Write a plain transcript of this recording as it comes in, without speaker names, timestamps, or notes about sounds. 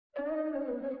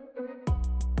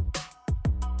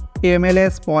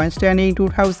MLS point standing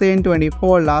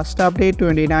 2024 last update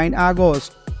 29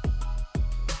 August.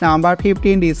 Number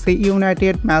 15 DC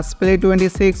United match play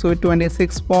 26 with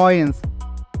 26 points.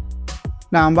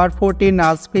 Number 14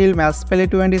 Nashville match play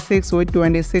 26 with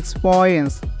 26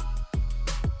 points.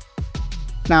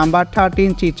 Number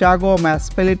 13 Chicago match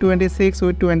play 26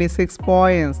 with 26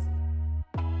 points.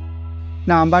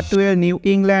 Number 12 New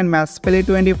England match play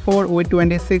 24 with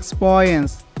 26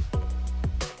 points.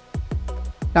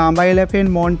 Number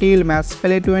 11 Montreal match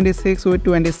play 26 with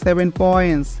 27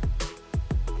 points.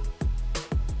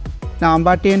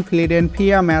 Number 10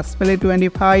 Philadelphia match play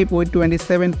 25 with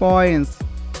 27 points.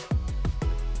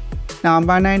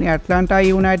 Number 9 Atlanta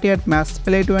United match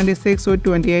play 26 with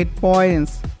 28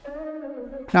 points.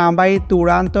 Number 8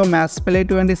 Toronto match play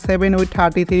 27 with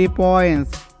 33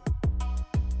 points.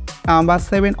 Number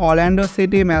 7 Orlando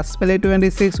City match play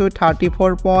 26 with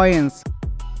 34 points.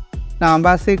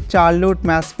 Number 6 Charlotte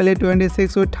match play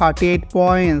 26 with 38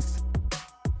 points.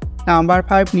 Number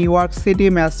 5 New York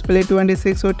City match play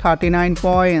 26 with 39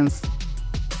 points.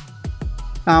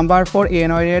 Number 4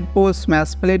 United Post match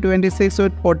play 26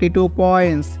 with 42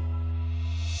 points.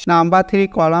 Number 3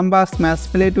 Columbus match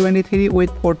play 23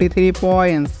 with 43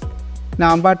 points.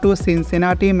 Number 2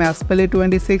 Cincinnati match play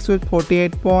 26 with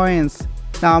 48 points.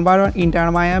 Number 1 Inter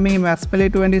Miami match play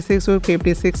 26 with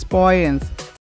 56 points.